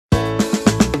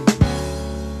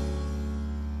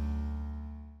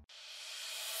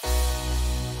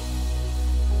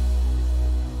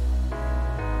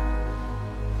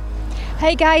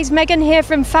Hey guys, Megan here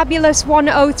from Fabulous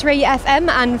 103 FM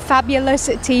and Fabulous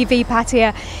TV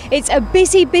Pattaya. It's a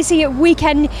busy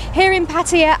weekend here in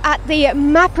Pattaya at the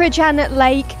Maprajan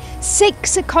Lake.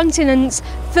 6 continents,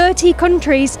 30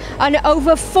 countries and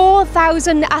over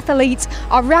 4,000 athletes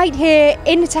are right here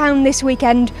in town this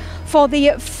weekend for the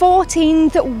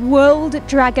 14th World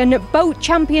Dragon Boat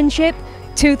Championship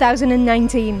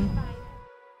 2019.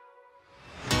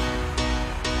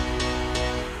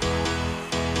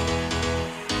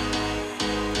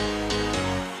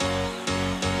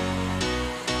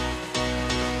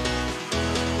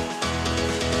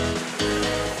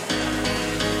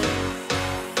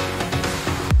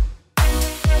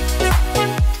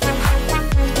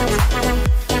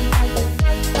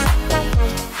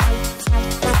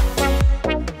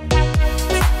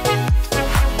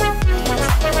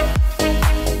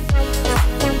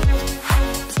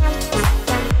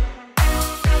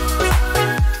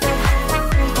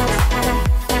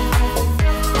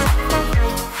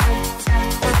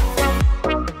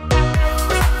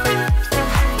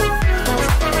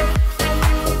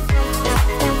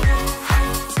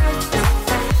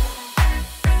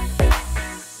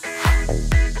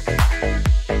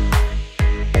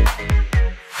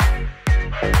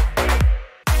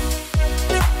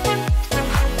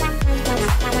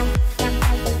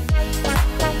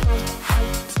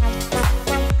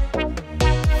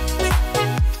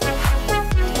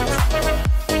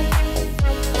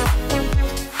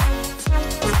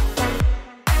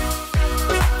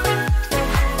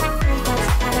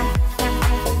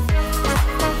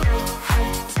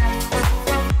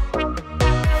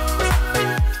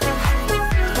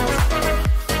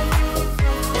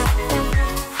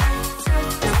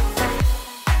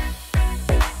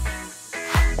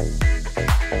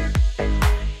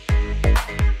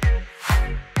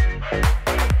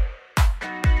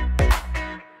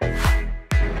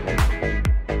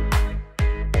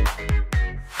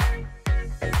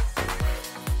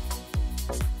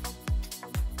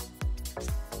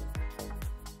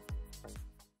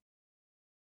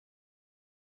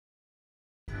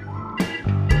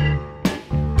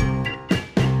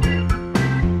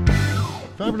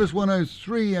 Fabulous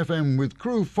 103 FM with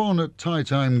Crew Fon at Thai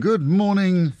time. Good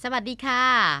morning. สวัสดีค่ะ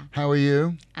How are you?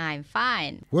 I'm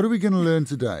fine. What are we going to learn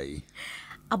today?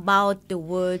 About the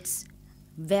words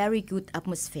very good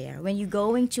atmosphere. When you're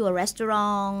going to a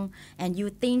restaurant and you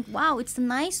think, wow, it's a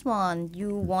nice one. You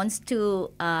want to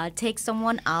take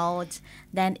someone out.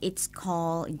 Then it's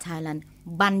called in Thailand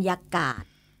บรรยากาศ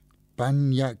บรร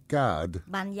ยากาศ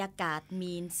บรรยากาศ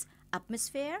means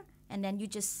atmosphere. And then you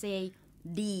just say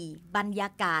ดี บรรยา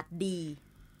กาศ ดี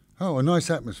Oh, a nice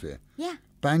atmosphere. Yeah.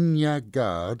 บรรยาก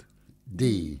าศ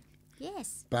ดี Yes.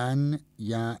 บรร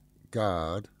ยากา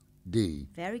ศ ดี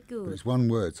Very But good. it's one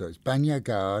word, so it's บรรยา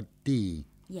กาศ ดี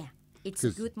Yeah. It's a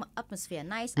 'Cause- good atmosphere.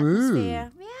 Nice atmosphere.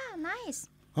 Yeah, nice.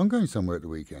 I'm going somewhere at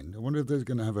the weekend. I wonder if there's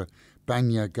going to have a บรร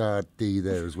ยากาศ ดี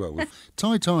there as well.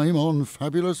 Thai time on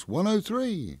Fabulous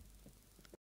 103.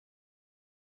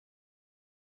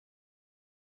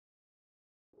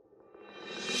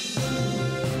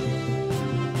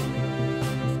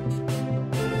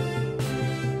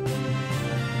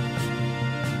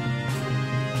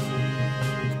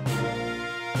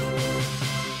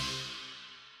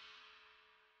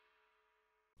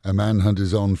 A manhunt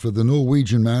is on for the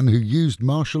Norwegian man who used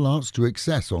martial arts to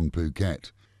excess on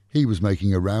Phuket. He was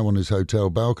making a row on his hotel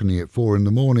balcony at 4 in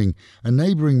the morning. A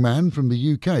neighbouring man from the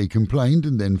UK complained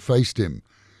and then faced him.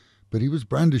 But he was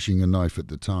brandishing a knife at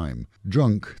the time.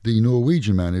 Drunk, the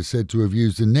Norwegian man is said to have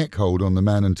used a neck hold on the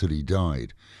man until he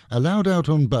died. Allowed out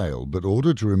on bail but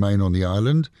ordered to remain on the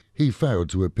island, he failed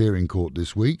to appear in court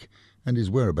this week and his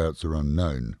whereabouts are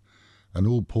unknown. An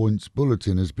all-points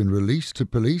bulletin has been released to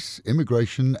police,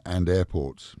 immigration and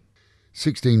airports.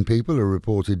 16 people are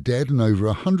reported dead and over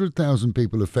 100,000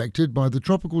 people affected by the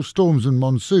tropical storms and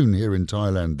monsoon here in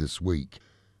Thailand this week.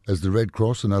 As the Red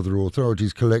Cross and other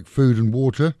authorities collect food and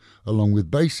water, along with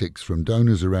basics from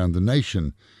donors around the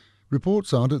nation,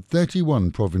 reports are that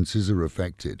 31 provinces are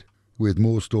affected. With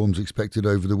more storms expected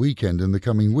over the weekend and the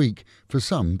coming week, for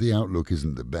some the outlook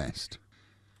isn't the best.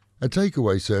 A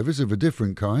takeaway service of a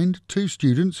different kind, 2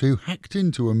 students who hacked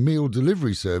into a meal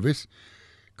delivery service,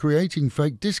 creating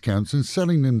fake discounts and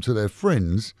selling them to their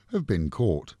friends, have been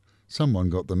caught. Someone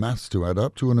got the maths to add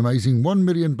up to an amazing 1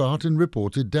 million baht in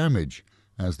reported damage.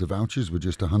 As the vouchers were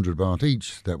just 100 baht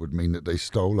each, that would mean that they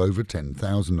stole over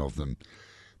 10,000 of them.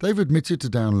 They've admitted to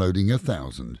downloading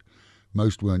 1,000.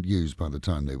 Most weren't used by the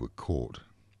time they were caught.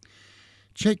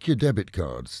 Check your debit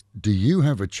cards. Do you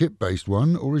have a chip-based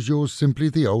one or is yours simply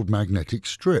the old magnetic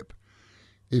strip?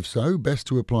 If so, best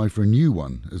to apply for a new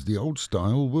one, as the old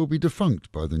style will be defunct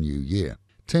by the new year.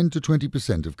 10 to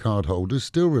 20% of cardholders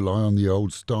still rely on the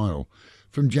old style.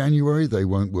 From January, they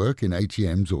won't work in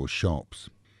ATMs or shops.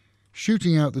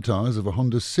 Shooting out the tyres of a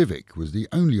Honda Civic was the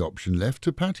only option left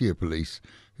to Pattaya police,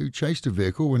 who chased a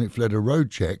vehicle when it fled a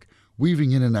road check,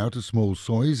 weaving in and out of small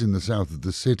sois in the south of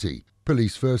the city.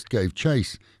 Police first gave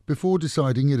chase, before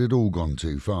deciding it had all gone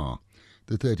too far.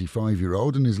 The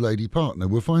 35-year-old and his lady partner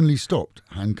were finally stopped,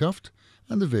 handcuffed,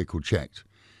 and the vehicle checked.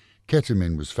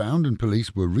 Ketamine was found and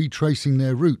police were retracing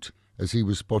their route, as he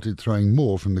was spotted throwing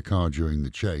more from the car during the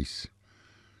chase.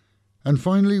 And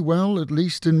finally, well, at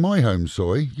least in my home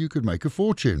soy, you could make a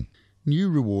fortune. New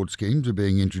reward schemes are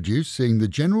being introduced, seeing the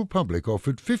general public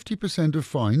offered 50% of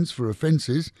fines for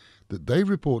offences that they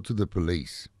report to the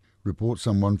police. Report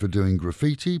someone for doing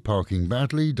graffiti, parking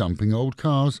badly, dumping old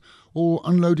cars, or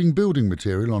unloading building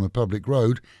material on a public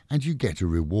road, and you get a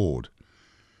reward.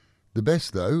 The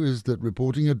best, though, is that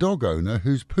reporting a dog owner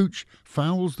whose pooch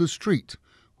fouls the street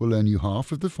will earn you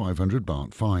half of the 500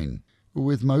 baht fine.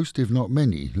 With most, if not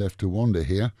many, left to wander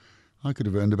here, I could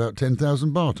have earned about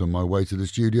 10,000 baht on my way to the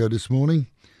studio this morning.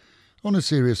 On a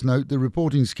serious note, the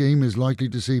reporting scheme is likely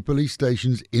to see police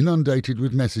stations inundated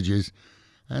with messages,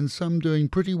 and some doing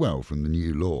pretty well from the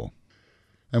new law.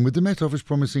 And with the Met Office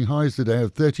promising highs today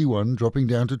of 31 dropping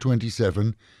down to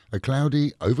 27, a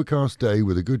cloudy, overcast day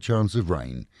with a good chance of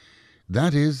rain.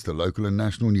 That is the local and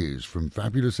national news from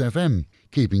Fabulous FM,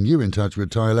 keeping you in touch with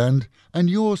Thailand and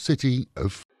your city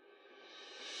of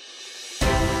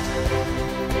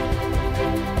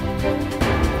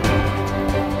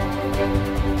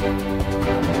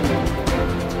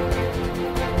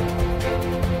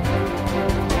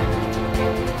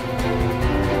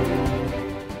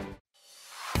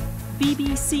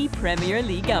BBC Premier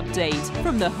League update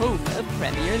from the home of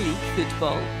Premier League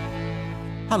football.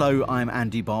 Hello, I'm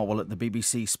Andy Barwell at the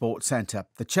BBC Sports Centre.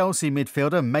 The Chelsea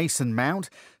midfielder Mason Mount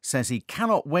says he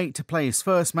cannot wait to play his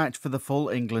first match for the full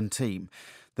England team.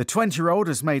 The 20-year-old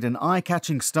has made an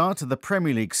eye-catching start to the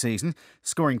Premier League season,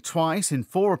 scoring twice in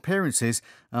 4 appearances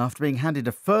after being handed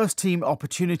a first-team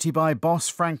opportunity by boss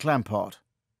Frank Lampard.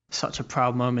 Such a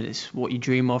proud moment. It's what you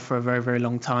dream of for a very, very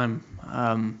long time.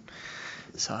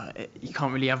 So you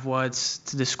can't really have words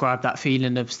to describe that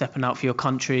feeling of stepping out for your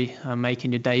country,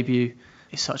 making your debut.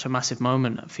 It's such a massive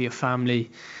moment for your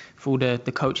family, for all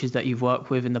the coaches that you've worked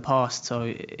with in the past. So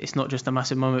it's not just a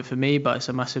massive moment for me, but it's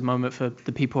a massive moment for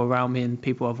the people around me and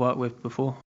people I've worked with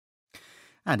before.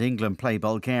 And England play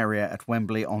Bulgaria at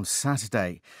Wembley on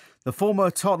Saturday. The former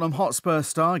Tottenham Hotspur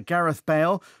star Gareth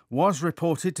Bale was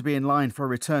reported to be in line for a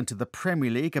return to the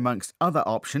Premier League amongst other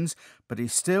options, but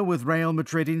he's still with Real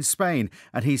Madrid in Spain,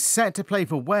 and he's set to play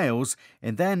for Wales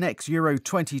in their next Euro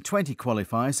 2020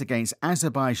 qualifiers against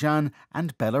Azerbaijan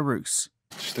and Belarus.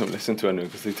 Just don't listen to anyone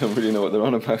because they don't really know what they're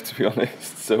on about, to be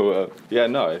honest. So,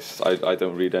 I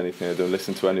don't read anything. I don't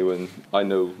listen to anyone. I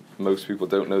know most people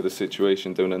don't know the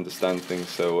situation, don't understand things.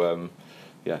 So,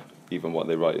 even what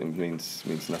they write means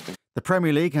nothing. The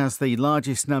Premier League has the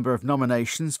largest number of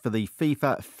nominations for the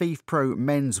FIFA FIFPro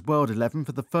Men's World 11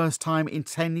 for the first time in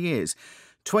 10 years.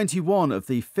 21 of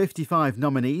the 55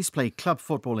 nominees play club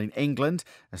football in England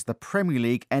as the Premier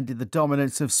League ended the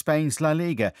dominance of Spain's La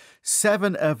Liga.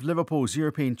 7 of Liverpool's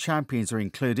European champions are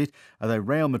included, although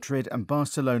Real Madrid and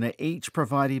Barcelona each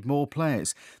provided more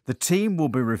players. The team will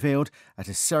be revealed at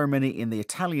a ceremony in the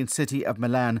Italian city of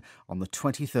Milan on the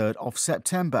 23rd of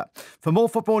September. For more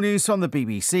football news from the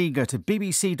BBC, go to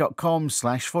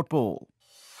bbc.com/football.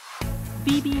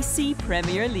 BBC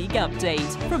Premier League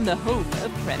update from the home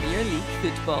of Premier League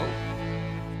football.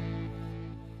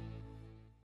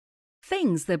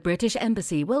 Things the British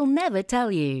Embassy will never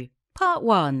tell you. Part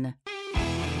 1.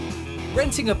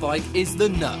 Renting a bike is the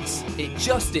nuts. It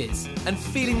just is. And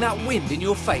feeling that wind in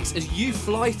your face as you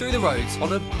fly through the roads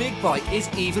on a big bike is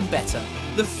even better.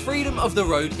 The freedom of the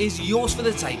road is yours for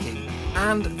the taking.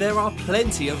 And there are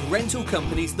plenty of rental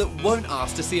companies that won't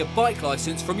ask to see a bike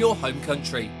licence from your home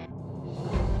country.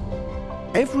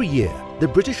 Every year, the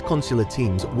British consular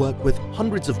teams work with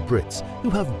hundreds of Brits who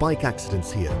have bike accidents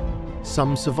here.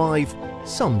 Some survive,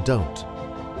 some don't.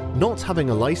 Not having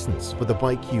a licence for the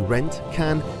bike you rent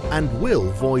can and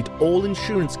will void all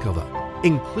insurance cover,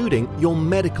 including your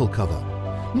medical cover.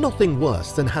 Nothing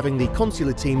worse than having the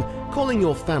consular team calling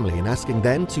your family and asking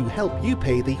them to help you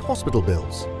pay the hospital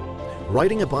bills.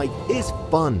 Riding a bike is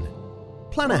fun.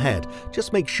 Plan ahead,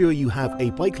 just make sure you have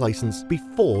a bike licence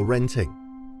before renting.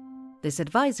 This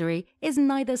advisory is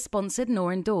neither sponsored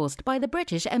nor endorsed by the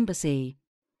British Embassy.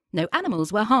 No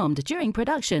animals were harmed during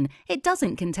production. It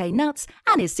doesn't contain nuts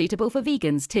and is suitable for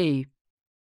vegans too.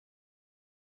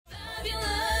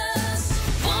 Fabulous.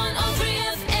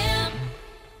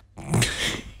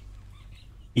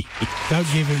 Don't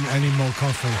give him any more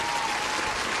coffee.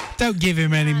 Don't give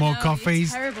him any more coffee.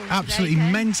 He's absolutely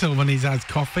mental when he's had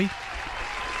coffee.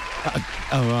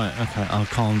 Oh, right, OK, I'll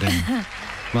calm down.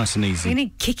 Nice and easy. You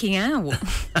need kicking out.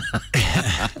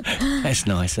 That's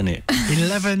nice, isn't it?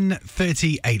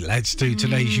 11:38. Let's do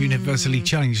today's Universally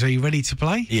Challenge. Are you ready to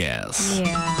play? Yes.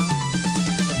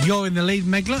 Yeah. You're in the lead,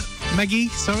 Maggie,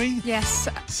 sorry? Yes.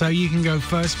 So you can go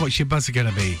first. What's your buzzer going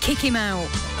to be? Kick him out.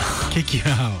 Kick you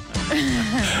out.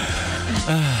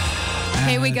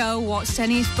 Here we go. What's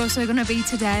Tenny's buzzer going to be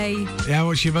today? Yeah,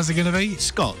 what's your buzzer going to be?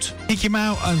 Scott. Kick him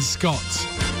out and Scott.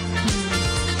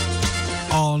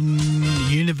 On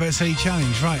Universally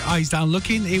Challenge. Right, eyes down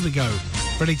looking. Here we go.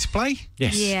 Ready to play?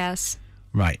 Yes. Yes.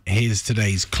 Right, here's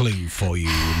today's clue for you.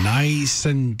 Nice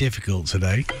and difficult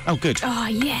today. Oh, good. Oh,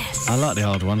 yes. I like the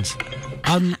hard ones.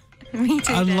 Me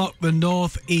too. Unlock the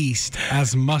northeast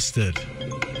as mustard.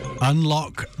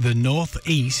 Unlock the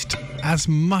northeast as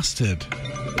mustard.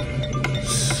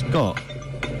 Scott.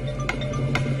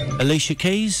 Alicia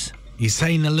Keys? You're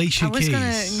saying Alicia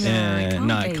Keys?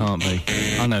 No, it can't be.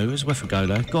 I know, it was worth a go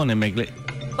though. Go on then, Meglet.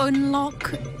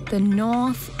 Unlock the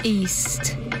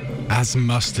northeast. As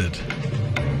mustard.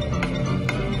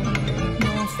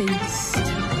 Northeast.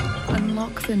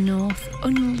 Unlock the north.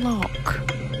 Unlock.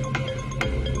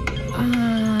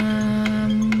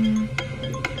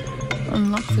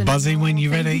 Unlock the buzzing when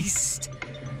you're ready. Northeast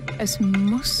as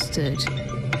mustard.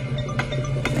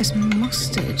 As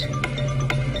mustard.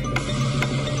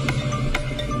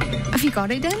 Have you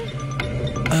got it then?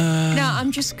 No,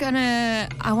 I'm just gonna.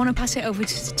 I want to pass it over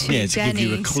to to Denny. give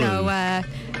you a clue. So,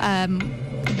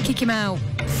 kick him out.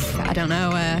 I don't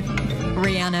know,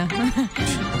 Rihanna.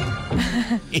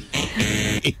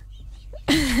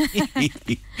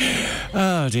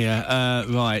 Oh dear.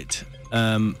 Right.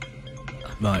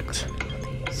 Right.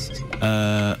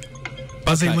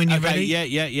 Buzzing when you're ready.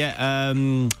 Yeah.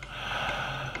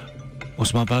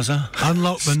 What's my buzzer?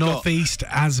 Unlock the northeast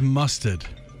as mustard.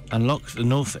 Unlock the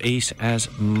northeast as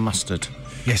mustard.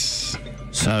 Yes.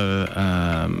 So,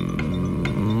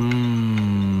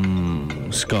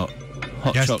 Scott,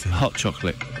 hot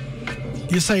chocolate.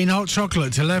 You're saying hot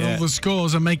chocolate to level the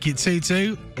scores and make it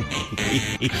 2-2?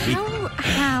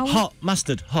 How? Hot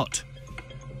mustard, hot.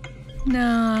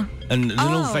 No. And the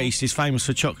northeast is famous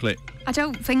for chocolate. I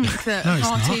don't think that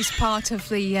hot is part of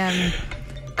the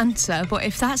answer, but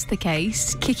if that's the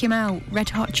case, kick him out. Red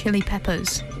Hot Chili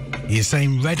Peppers. You're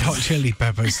saying Red Hot Chili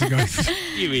Peppers to go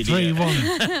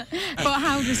 3-1. But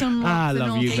how does unlock I the love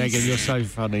northeast? you, Megan. You're so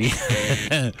funny.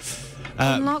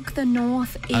 Unlock the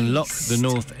northeast. Unlock the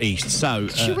northeast. So,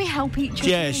 should we help each other?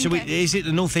 Yeah. Should we? Is it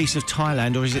the northeast of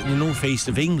Thailand or is it the northeast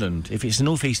of England? If it's the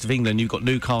northeast of England, you've got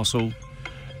Newcastle.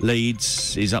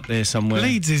 Leeds is up there somewhere.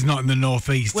 Leeds is not in the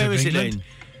northeast Where of is England. it then?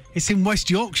 It's in West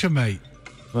Yorkshire, mate.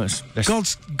 Well,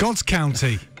 God's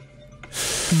County.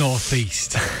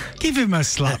 Northeast. Give him a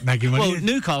slap, Megan. Well,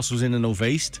 Newcastle's in the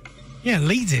northeast. Yeah,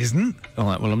 Leeds isn't. All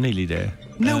right, well, I'm nearly there.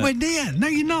 Nowhere near. No,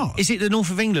 you're not. Is it the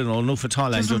north of England or north of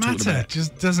Thailand Doesn't you're matter. talking about?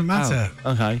 Just doesn't matter.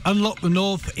 Oh, okay. Unlock the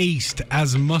northeast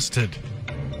as mustard.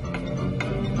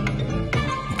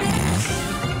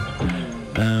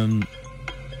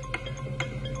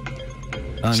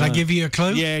 Shall I give you a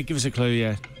clue? Yeah, give us a clue,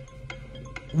 yeah.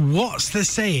 What's the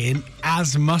saying,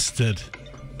 as mustard?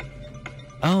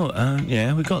 Oh,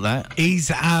 yeah, we got that.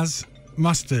 He's as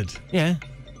mustard. Yeah.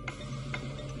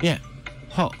 Yeah.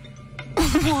 Hot.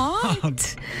 What? Oh,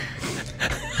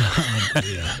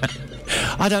 dear.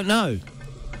 I don't know.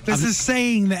 There's a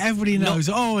saying that everybody knows.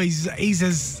 He's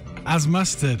as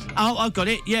mustard. Oh, I've got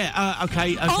it. Yeah,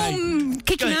 okay.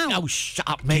 Kick him out. Oh, shut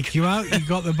up, Meg. Kick you out? You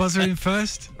got the buzzer in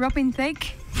first? Robin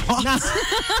Thicke. What?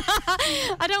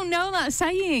 I don't know that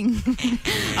saying.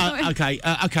 Okay,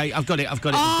 I've got it.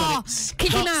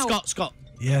 Kick him out. Scott.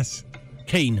 Yes.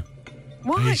 Keen.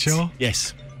 What? Are you sure?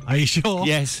 Yes. Are you sure?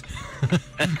 Yes.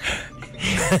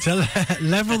 To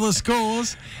level the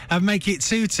scores and make it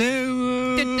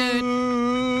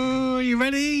 2-2. Are you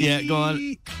ready? Yeah, go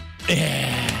on.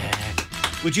 Yeah.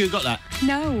 Would you have got that?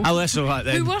 No. Oh, that's all right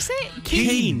then. Who was it?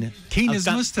 Keen. Keen as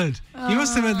mustard. You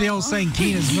must have heard the old saying,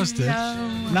 keen as mustard.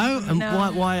 No. And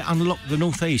why unlock the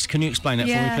northeast? Can you explain that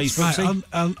for me, please, Right,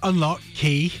 Brooksy? unlock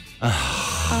key.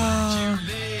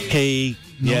 Key.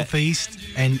 Northeast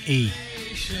N-E.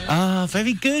 Ah,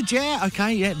 very good. Yeah.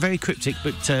 Okay. Yeah. Very cryptic,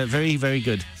 but very, very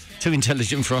good. Too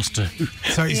intelligent for us to.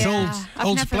 So it's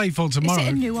old to play for tomorrow. Is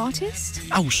it a new artist?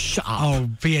 Oh, shut up. Oh,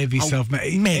 behave yourself,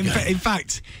 mate. In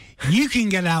fact, you can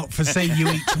get out for saying you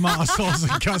eat tomato sauce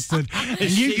and custard,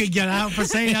 and you can get out for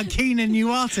saying I'm keen a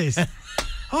new artist.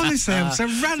 Honestly, I'm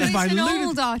surrounded by He's an lunatics.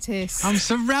 old artist. I'm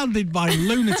surrounded by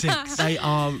lunatics. They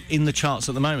are in the charts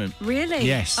at the moment. Really?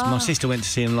 Yes, my sister went to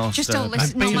see them last. Just don't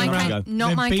listen. Not my kind.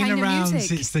 Not my They've been kind of around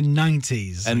music. since the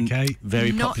 90s. And okay,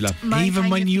 very Not popular. my even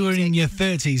kind when of you were in music. your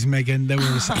 30s, Megan, they were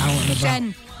out and about.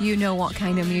 Jen, you know what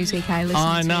kind of music I listen to.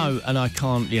 I know, and I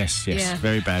can't. Yes, Yeah.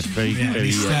 very bad, very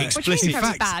explicit.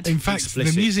 In fact,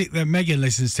 the music that Megan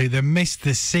listens to, they missed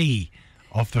the C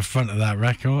off the front of that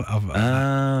record.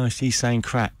 She's saying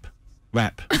crap,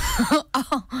 rap.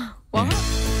 What?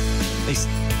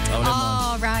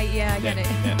 Oh, right, yeah, I get it.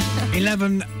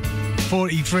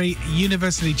 11:43,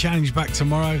 University Challenge back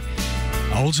tomorrow.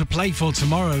 All to play for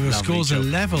tomorrow. The Lovely scores are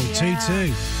job. level,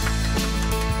 2-2.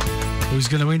 Who's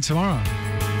going to win tomorrow?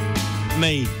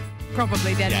 Me.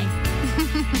 Probably Denny.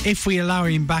 If we allow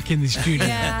him back in the studio.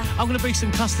 Yeah. I'm going to bring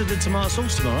some custard and tomato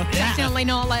sauce tomorrow. Definitely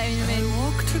not letting him in.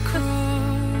 Walked across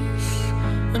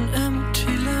an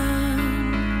empty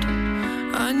land.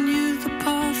 I knew the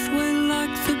pathway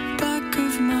like the back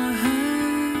of my hand.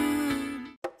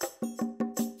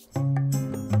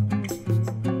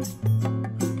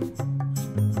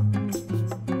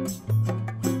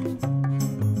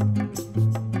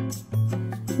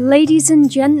 Ladies and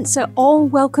gents are all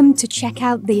welcome to check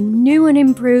out the new and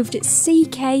improved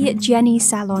CK Jenny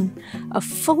Salon, a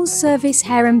full-service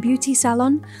hair and beauty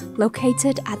salon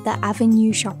located at the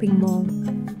Avenue Shopping Mall.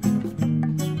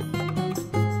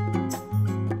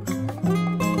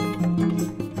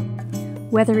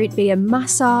 Whether it be a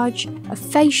massage, a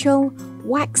facial,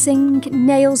 waxing,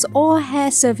 nails or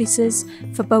hair services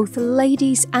for both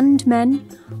ladies and men,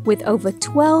 with over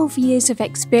 12 years of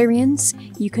experience,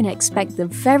 you can expect the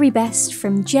very best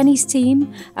from Jenny's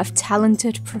team of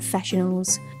talented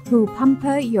professionals who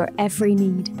pamper your every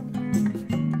need.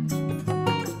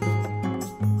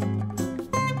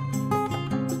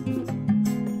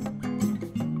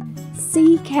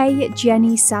 CK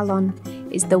Jenny Salon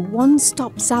is the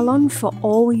one-stop salon for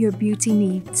all your beauty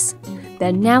needs.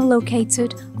 They're now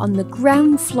located on the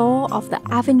ground floor of the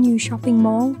Avenue Shopping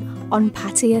Mall on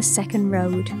Pattaya 2nd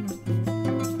Road.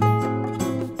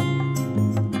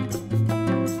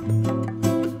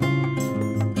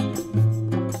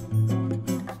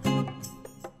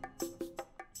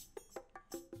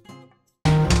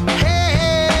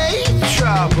 Hey,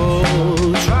 trouble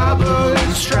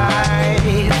and strife.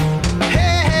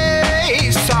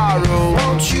 Hey, sorrow,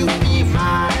 won't you be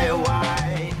my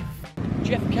wife?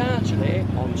 Jeff Carter here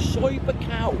on Soy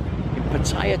Bacau in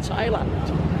Pattaya,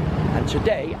 Thailand. And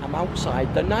today I'm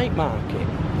outside the night market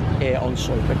here on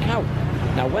Soy Bacau.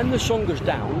 Now when the sun goes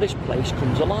down, this place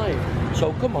comes alive.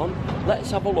 So come on,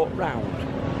 let's have a look round.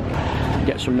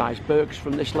 Get some nice burgers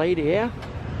from this lady here.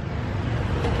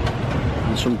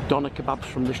 And some doner kebabs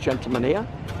from this gentleman here.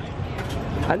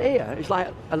 And here is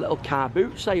like a little car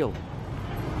boot sale.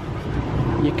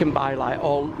 You can buy like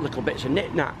all little bits of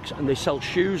knickknacks, and they sell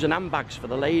shoes and handbags for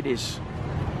the ladies.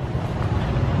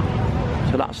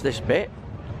 So that's this bit.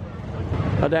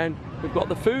 And then we've got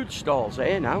the food stalls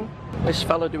here now. This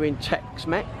fella doing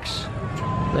Tex-Mex.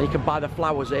 Then you can buy the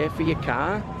flowers here for your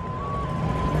car.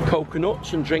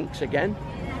 Coconuts and drinks again.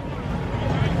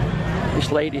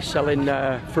 This lady's selling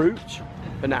fruit,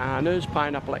 bananas,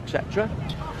 pineapple, etc.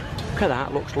 Look at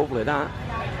that, looks lovely that.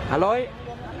 Hello?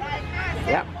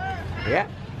 Yep. Yeah.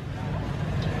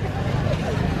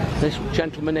 This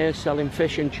gentleman here selling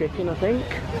fish and chicken, I think.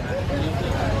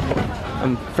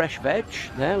 And fresh veg,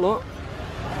 there, look.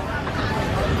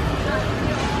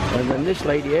 And then this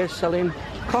lady here selling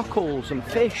cockles and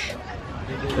fish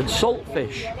and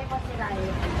saltfish.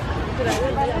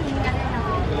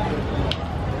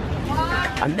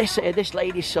 And this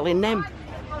lady's selling them.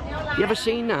 You ever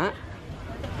seen that?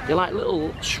 They're like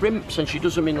little shrimps, and she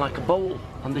does them in like a bowl,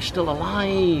 and they're still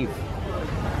alive.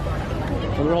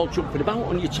 And they're all jumping about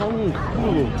on your tongue.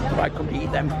 Ooh, I couldn't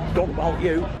eat them, don't know about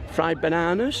you. Fried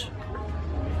bananas.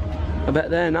 I bet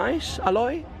they're nice.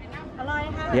 Aloy?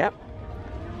 Yep.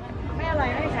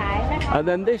 And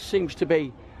then this seems to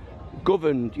be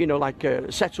governed, you know, like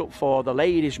set up for the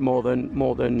ladies more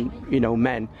than you know,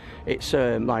 men. It's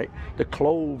like the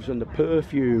clothes and the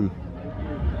perfume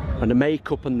and the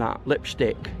makeup and that,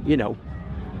 lipstick, you know.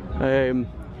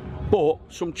 But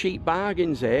some cheap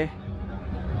bargains here,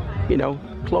 you know,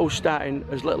 clothes starting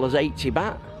as little as 80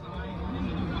 baht.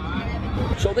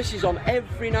 So this is on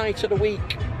every night of the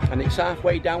week, and it's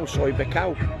halfway down Soy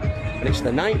Bacau, and it's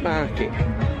the night market.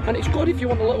 And it's good if you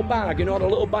want a little bargain or a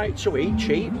little bite to eat,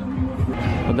 cheap.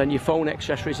 And then your phone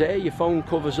accessories here, your phone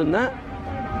covers and that.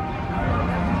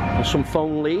 And some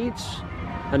phone leads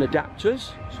and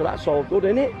adapters, so that's all good,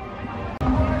 isn't it?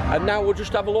 And now we'll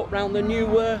just have a look round the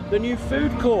new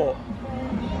food court.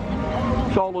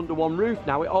 It's all under one roof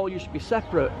now. It all used to be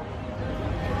separate.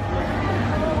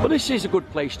 But this is a good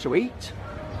place to eat.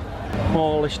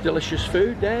 All this delicious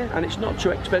food there, and it's not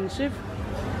too expensive.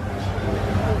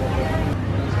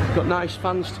 Got nice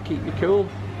fans to keep you cool.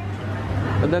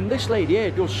 And then this lady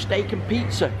here does steak and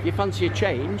pizza. If you fancy a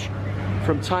change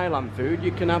from Thailand food,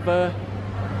 you can have a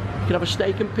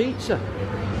steak and pizza.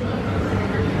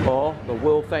 Or the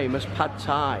world famous Pad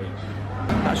Thai.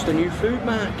 That's the new food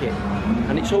market,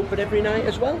 and it's open every night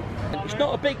as well. It's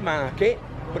not a big market,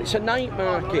 but it's a night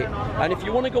market, and if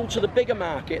you want to go to the bigger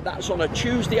market, that's on a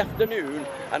Tuesday afternoon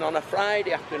and on a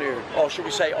Friday afternoon, or should we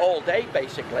say all day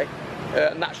basically,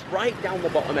 and that's right down the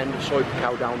bottom end of Soy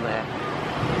Buakhao down there.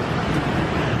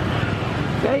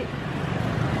 Okay,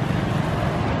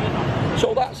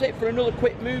 so that's it for another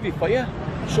quick movie for you.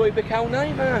 Soy Buakhao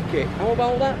night market. How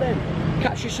about that then?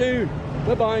 Catch you soon.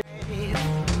 Bye bye.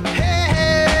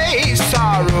 Hey,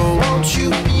 sorrow, won't you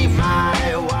be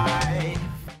my wife?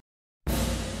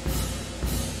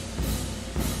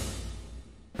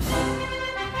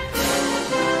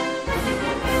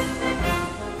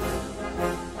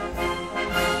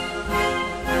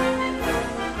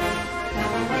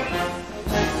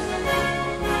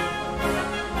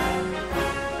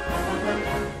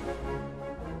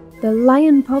 The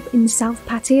Lion Pub in South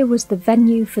Pattaya was the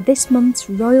venue for this month's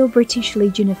Royal British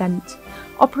Legion event,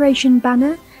 Operation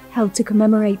Banner, held to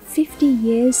commemorate 50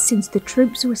 years since the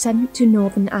troops were sent to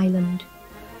Northern Ireland.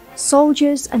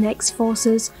 Soldiers and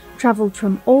ex-forces travelled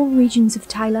from all regions of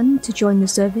Thailand to join the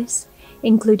service,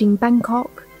 including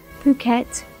Bangkok,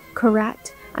 Phuket,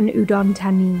 Korat and Udon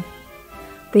Thani.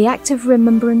 The Act of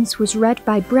Remembrance was read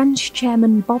by Branch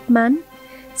Chairman Bob Mann,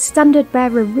 Standard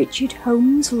Bearer Richard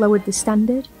Holmes lowered the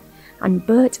standard, and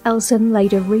Bert Elson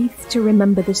laid a wreath to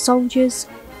remember the soldiers,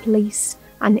 police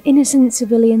and innocent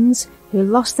civilians who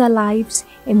lost their lives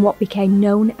in what became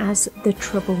known as the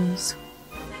Troubles.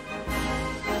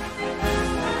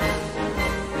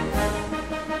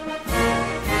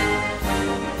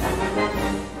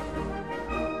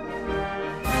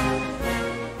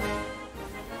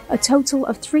 A total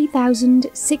of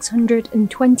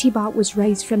 3,620 baht was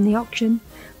raised from the auction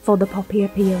for the Poppy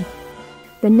Appeal.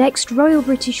 The next Royal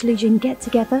British Legion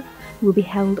get-together will be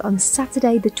held on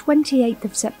Saturday the 28th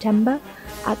of September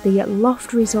at the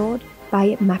Loft Resort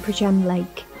by Maprajan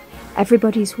Lake.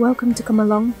 Everybody's welcome to come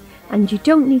along, and you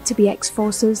don't need to be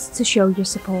ex-forces to show your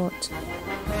support.